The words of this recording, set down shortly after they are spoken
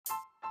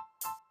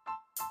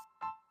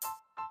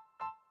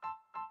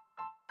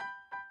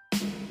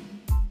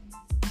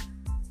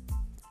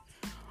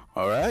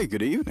All right,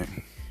 good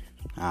evening.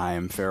 I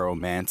am Pharaoh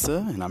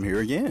Mansa, and I'm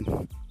here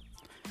again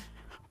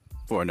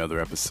for another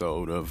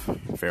episode of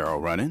Pharaoh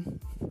Running.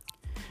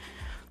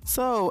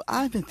 So,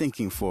 I've been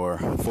thinking for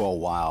a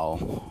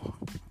while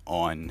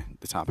on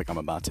the topic I'm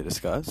about to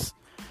discuss,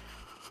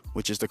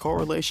 which is the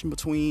correlation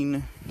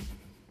between,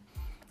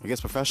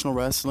 professional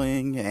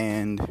wrestling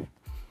and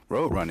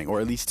road running,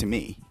 or at least to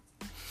me.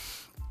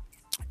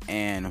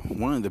 And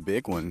one of the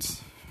big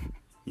ones,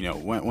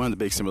 one of the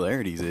big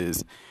similarities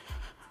is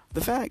the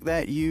fact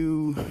that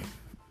you,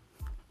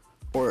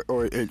 or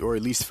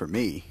at least for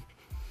me,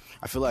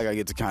 I feel like I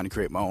get to kind of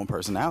create my own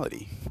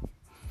personality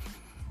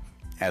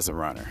as a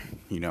runner.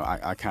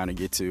 I kind of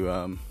get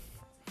to,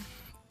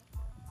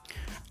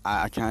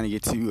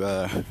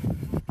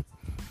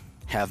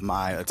 have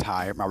my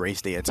attire, my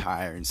race day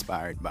attire,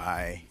 inspired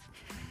by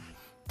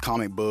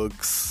comic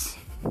books,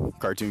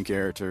 cartoon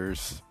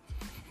characters,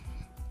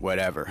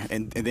 whatever.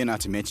 And then not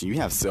to mention, you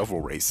have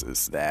several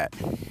races that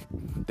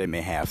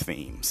may have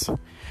themes.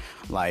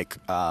 Like,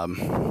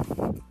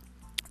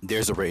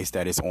 there's a race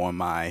that is on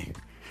my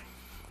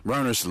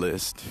runners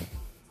list,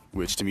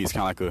 which to me is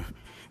kind of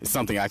it's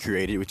something I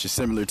created, which is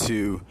similar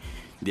to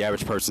the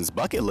average person's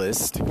bucket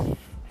list.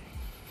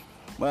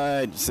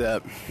 But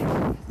except,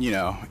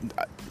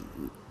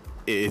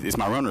 it's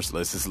my runners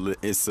list.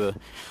 It's a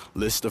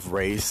list of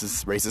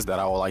races that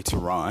I would like to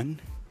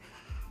run,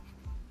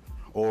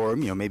 or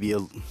maybe a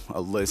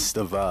list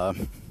of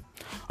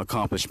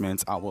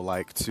accomplishments I would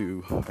like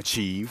to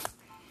achieve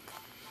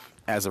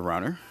as a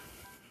runner.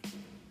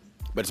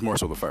 But it's more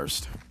so the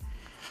first.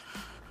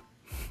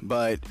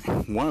 But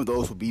one of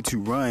those would be to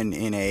run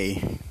in a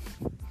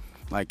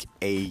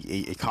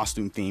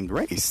costume themed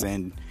race.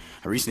 And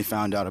I recently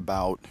found out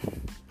about,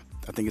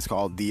 I think it's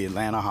called the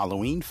Atlanta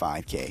Halloween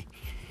 5K.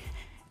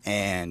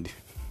 And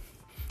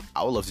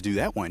I would love to do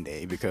that one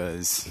day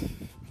because,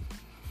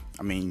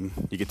 you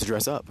get to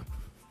dress up.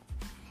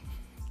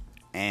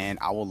 And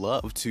I would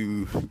love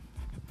to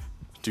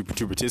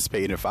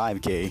participate in a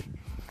 5K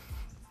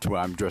to where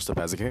I'm dressed up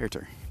as a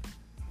character.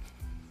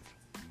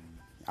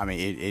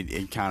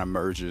 It kind of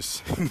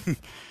merges.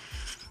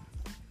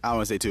 I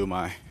want to say two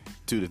of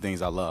the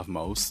things I love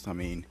most.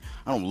 I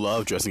don't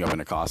love dressing up in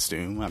a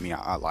costume.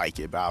 I like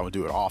it, but I don't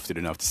do it often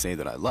enough to say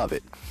that I love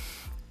it.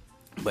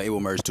 But it will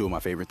merge two of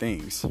my favorite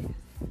things.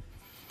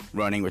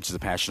 Running, which is a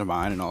passion of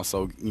mine, and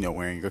also,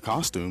 wearing a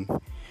costume,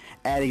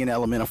 adding an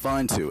element of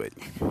fun to it.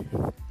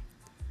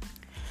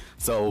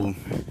 So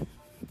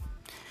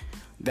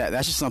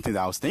that's just something that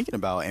I was thinking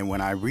about. And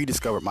when I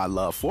rediscovered my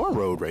love for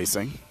road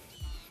racing,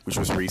 which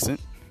was recent,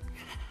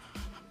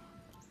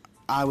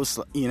 I was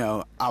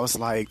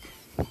like,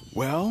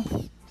 well,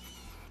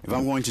 if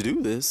I'm going to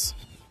do this,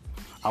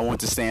 I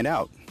want to stand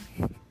out.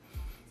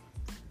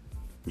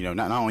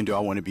 Not only do I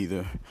want to be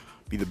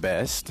the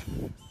best,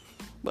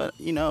 but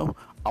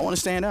I want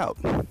to stand out.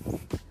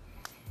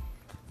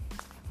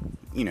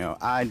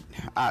 I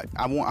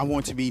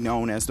want to be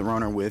known as the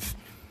runner with,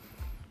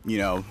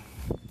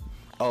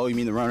 oh, you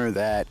mean the runner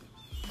that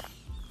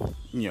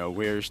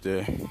wears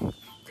the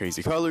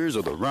crazy colors,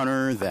 or the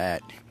runner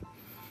that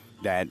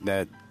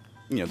the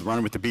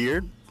runner with the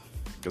beard,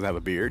 because I have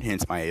a beard,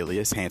 hence my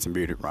alias, handsome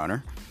bearded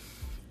runner.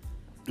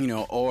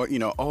 Or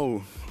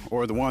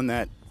the one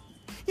that,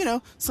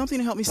 something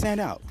to help me stand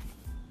out.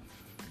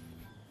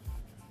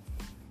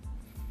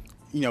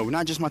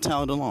 Not just my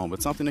talent alone,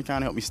 but something to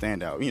kind of help me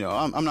stand out.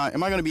 Am I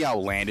going to be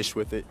outlandish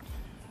with it?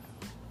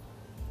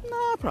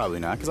 Nah, probably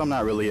not, because I'm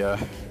not really a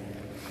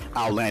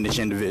outlandish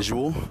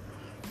individual.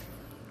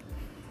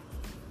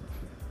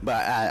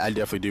 But I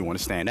definitely do want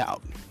to stand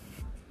out.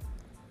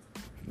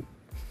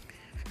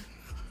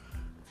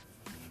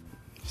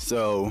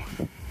 So,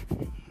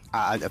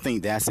 I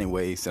think that's in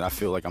ways that I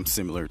feel like I'm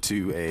similar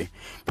to a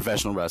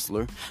professional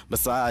wrestler,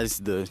 besides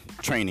the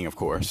training, of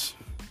course,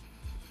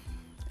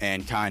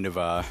 and kind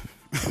of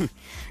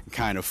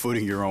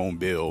footing your own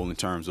bill in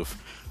terms of,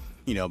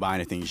 buying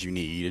the things you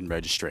need and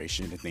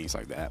registration and things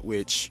like that,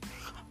 which,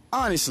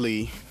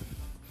 honestly,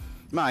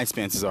 my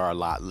expenses are a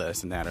lot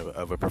less than that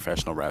of a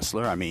professional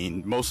wrestler.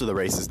 Most of the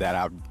races that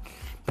I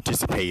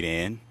participate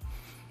in,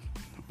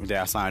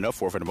 that I signed up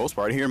for the most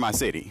part, are here in my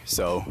city.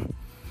 So,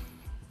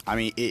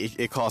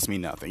 it costs me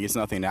nothing. It's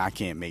nothing that I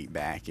can't make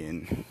back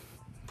in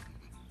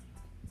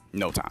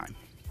no time.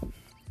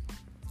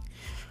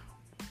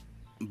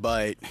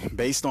 But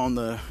based on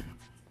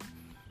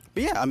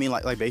based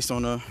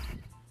on the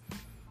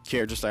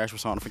character /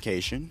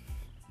 personification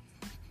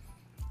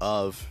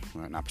of,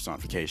 well, not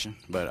personification,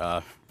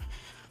 but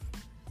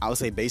I would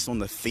say based on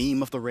the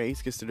theme of the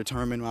race gets to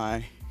determine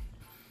my,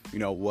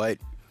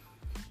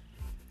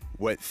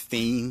 what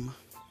theme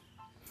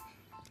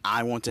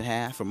I want to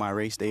have for my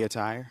race day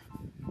attire.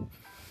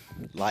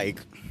 Like,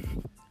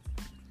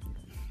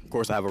 of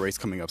course, I have a race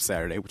coming up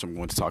Saturday, which I'm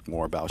going to talk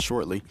more about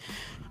shortly.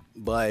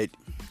 But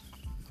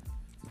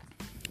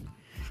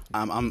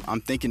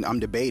I'm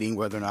debating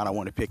whether or not I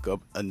want to pick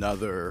up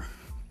another,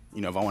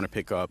 if I want to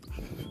pick up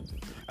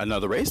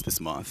another race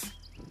this month.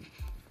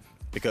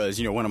 Because,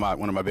 one of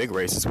my big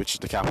races, which is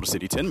the Capital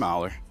City 10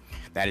 miler,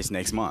 That is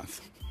next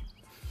month.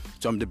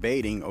 So I'm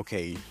debating,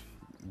 okay,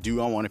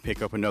 do I want to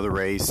pick up another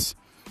race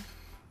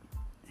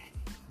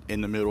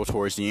in the middle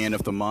towards the end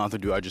of the month, or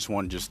do I just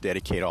want to just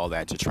dedicate all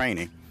that to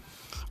training?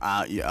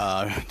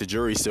 The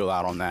jury's still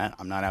out on that.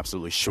 I'm not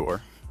absolutely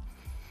sure.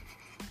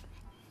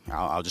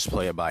 I'll just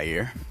play it by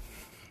ear.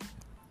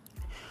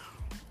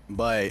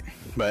 But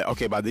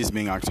okay, by this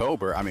being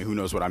October, I mean, who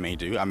knows what I may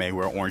do? I may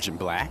wear orange and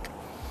black,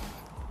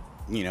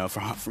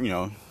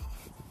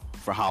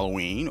 for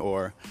Halloween,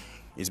 or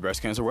it's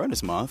Breast Cancer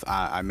Awareness Month.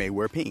 I may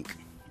wear pink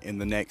in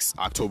the next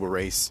October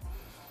race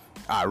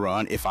I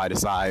run, if I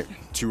decide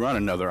to run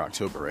another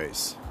October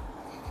race.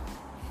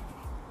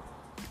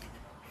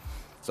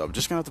 So I'm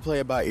just gonna have to play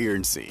it by ear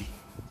and see.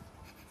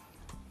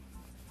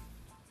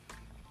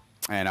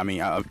 And I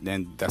mean,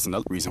 and that's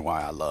another reason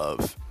why I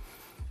love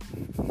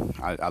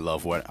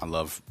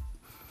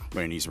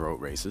running these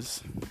road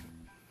races.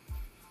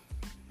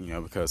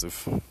 Because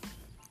of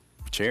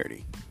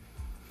charity.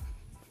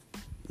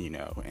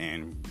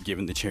 And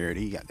given the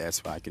charity,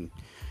 that's why I can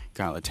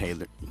kind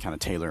of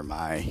tailor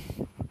my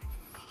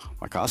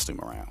costume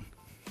around.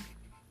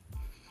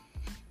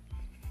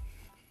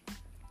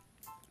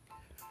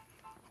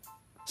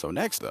 So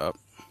next up,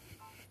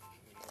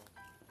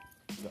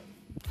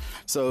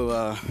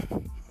 so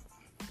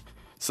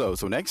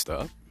next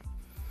up,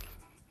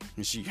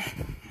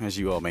 as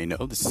you all may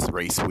know, this is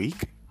race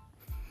week.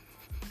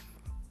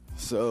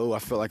 So I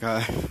feel like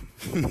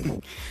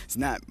it's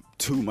not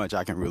too much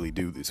I can really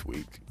do this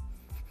week,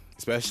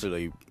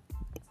 especially,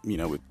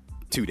 with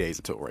 2 days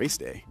until race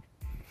day.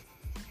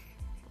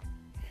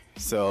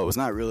 So it's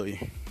not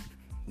really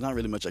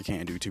much I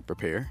can do to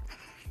prepare.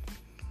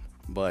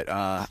 But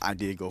I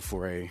did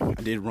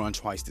run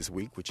twice this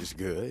week, which is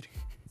good.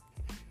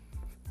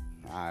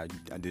 I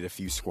did a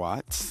few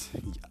squats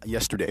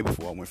yesterday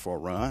before I went for a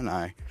run.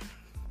 I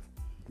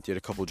did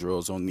a couple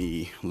drills on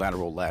the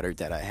lateral ladder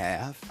that I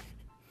have.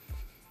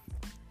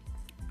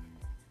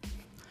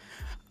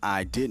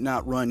 I did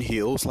not run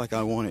hills like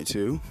I wanted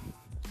to,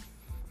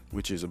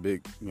 which is a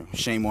big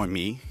shame on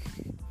me.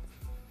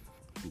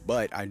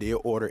 But I did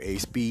order a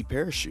speed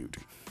parachute,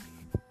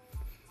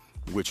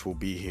 which will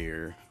be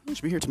here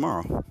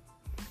tomorrow.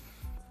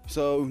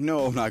 So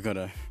no, I'm not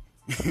gonna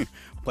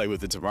play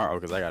with it tomorrow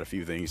because I got a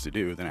few things to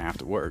do. Then I have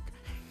to work.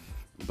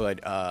 But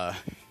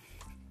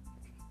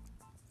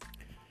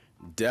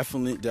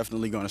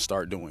definitely gonna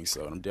start doing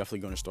so. I'm definitely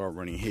gonna start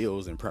running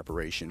hills in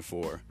preparation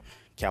for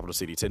Capital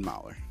City 10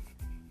 miler.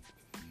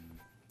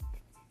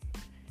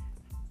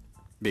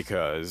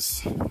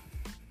 Because,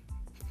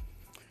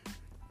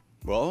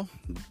 well,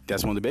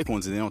 that's one of the big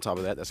ones. And then on top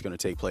of that, that's going to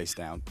take place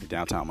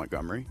downtown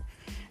Montgomery.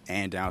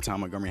 And downtown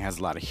Montgomery has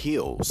a lot of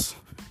hills,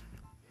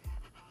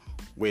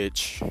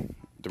 which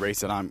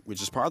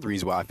is part of the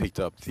reason why I picked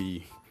up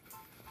the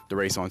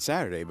race on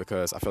Saturday,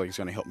 because I feel like it's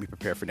going to help me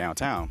prepare for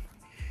downtown.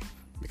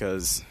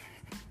 Because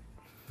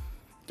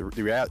the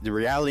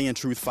reality and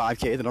truth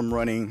 5K that I'm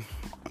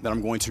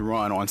going to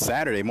run on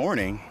Saturday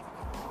morning,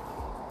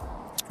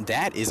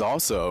 that is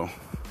also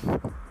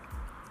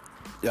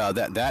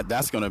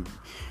that's going to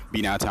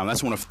be downtown.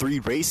 That's one of 3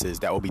 races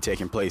that will be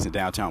taking place in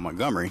downtown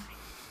Montgomery.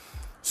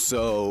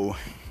 So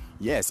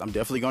yes, I'm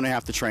definitely going to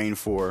have to train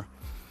for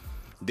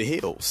the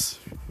hills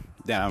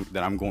that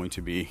I'm going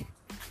to be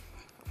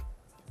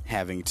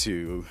having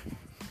to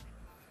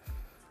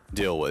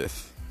deal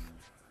with.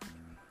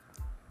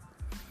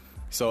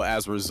 So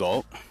as a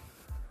result,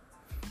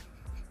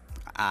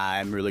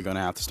 I'm really going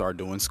to have to start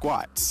doing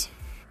squats,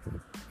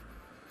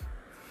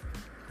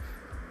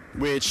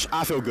 which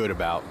I feel good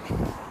about,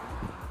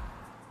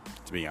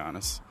 to be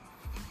honest.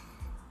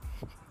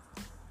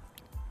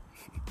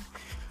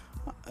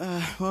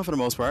 Well, for the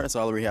most part, that's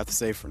all we have to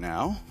say for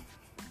now.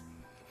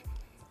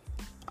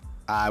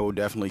 I will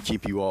definitely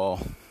keep you all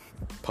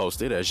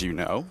posted, as you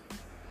know.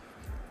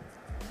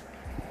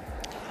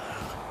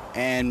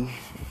 And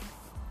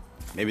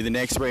maybe the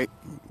next maybe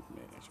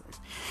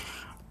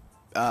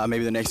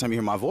the next time you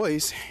hear my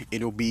voice,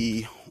 it'll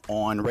be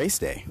on race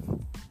day.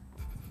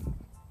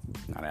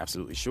 Not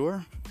absolutely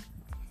sure,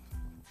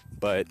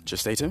 but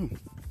just stay tuned.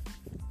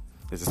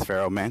 This is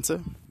Pharaoh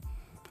Mansa,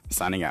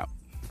 signing out.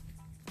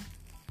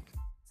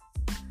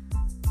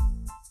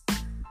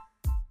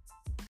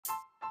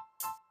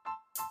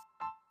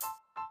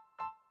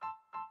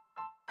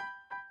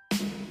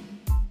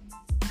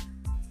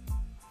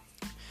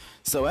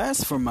 So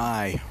as for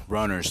my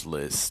runners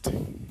list,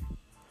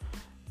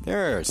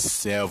 there are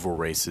several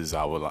races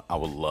I would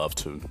love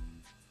to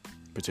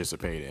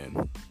participate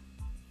in.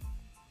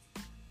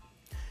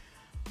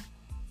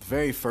 The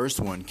very first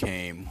one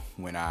came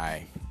when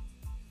I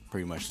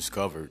pretty much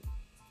discovered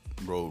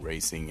road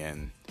racing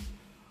and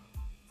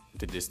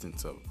the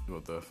distance of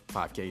the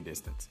 5K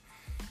distance.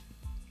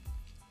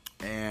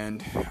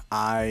 And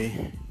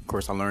I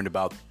learned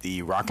about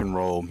the Rock and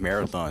Roll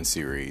Marathon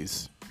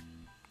series,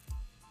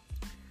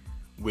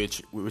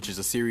 which is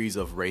a series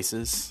of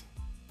races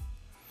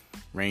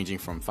ranging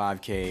from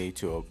 5K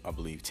to, I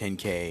believe,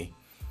 10K,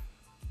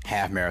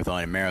 half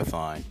marathon, and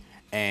marathon.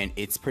 and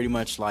it's pretty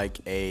much like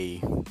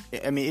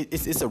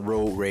it's a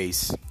road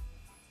race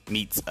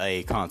meets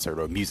a concert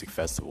or a music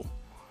festival.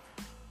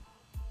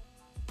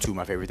 Two of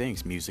my favorite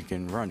things, music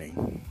and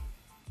running.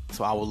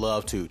 So I would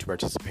love to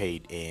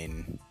participate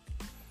in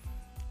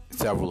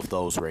several of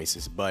those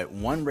races. But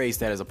one race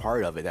that is a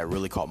part of it that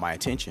really caught my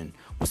attention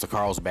was the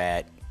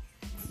Carlsbad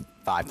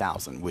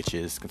 5000, which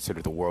is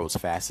considered the world's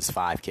fastest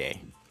 5K.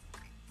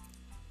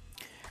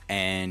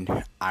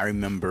 And I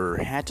remember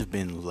it had to have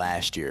been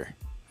last year.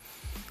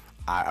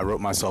 I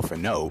wrote myself a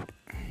note,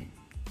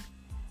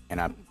 and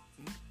I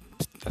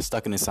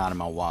stuck it inside of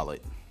my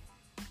wallet.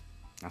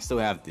 I still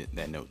have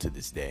that note to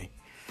this day.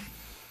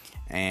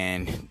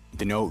 And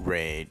the note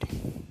read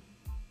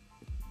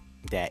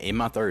that in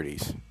my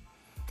 30s,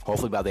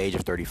 hopefully by the age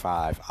of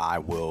 35, I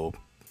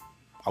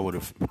would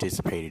have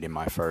participated in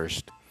my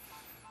first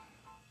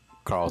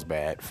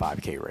Carlsbad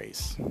 5K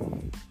race.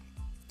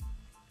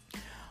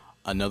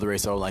 Another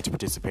race I would like to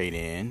participate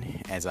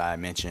in, as I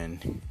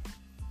mentioned,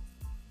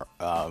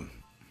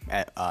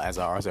 as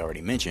I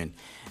already mentioned,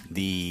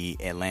 the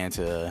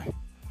Atlanta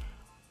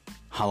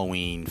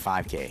Halloween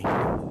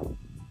 5K.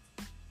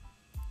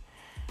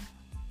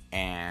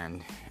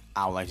 And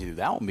I would like to do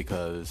that one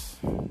because,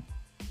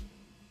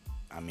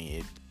 I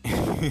mean,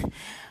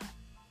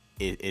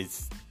 it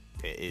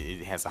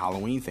has a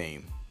Halloween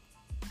theme.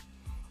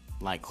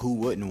 Like, who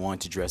wouldn't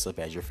want to dress up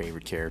as your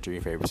favorite character,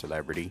 your favorite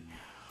celebrity,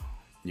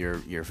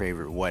 your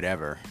favorite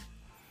whatever,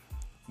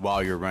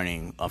 while you're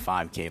running a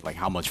 5K? Like,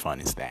 how much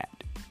fun is that?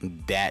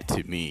 That,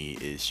 to me,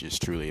 is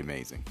just truly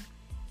amazing.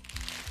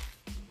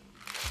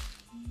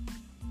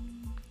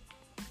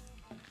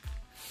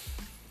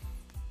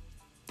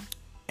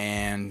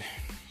 And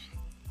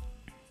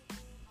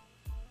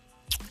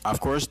of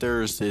course,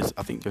 there's this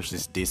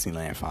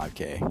Disneyland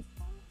 5K,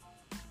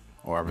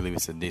 or I believe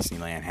it's a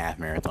Disneyland half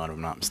marathon, if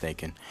I'm not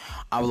mistaken.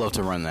 I would love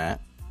to run that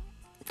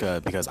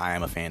because I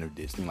am a fan of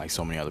Disney, like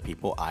so many other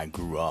people. I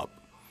grew up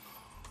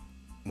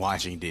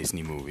watching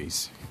Disney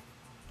movies,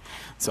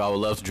 so I would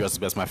love to dress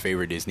up as my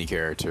favorite Disney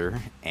character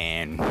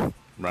and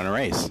run a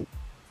race.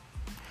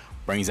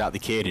 Brings out the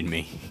kid in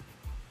me.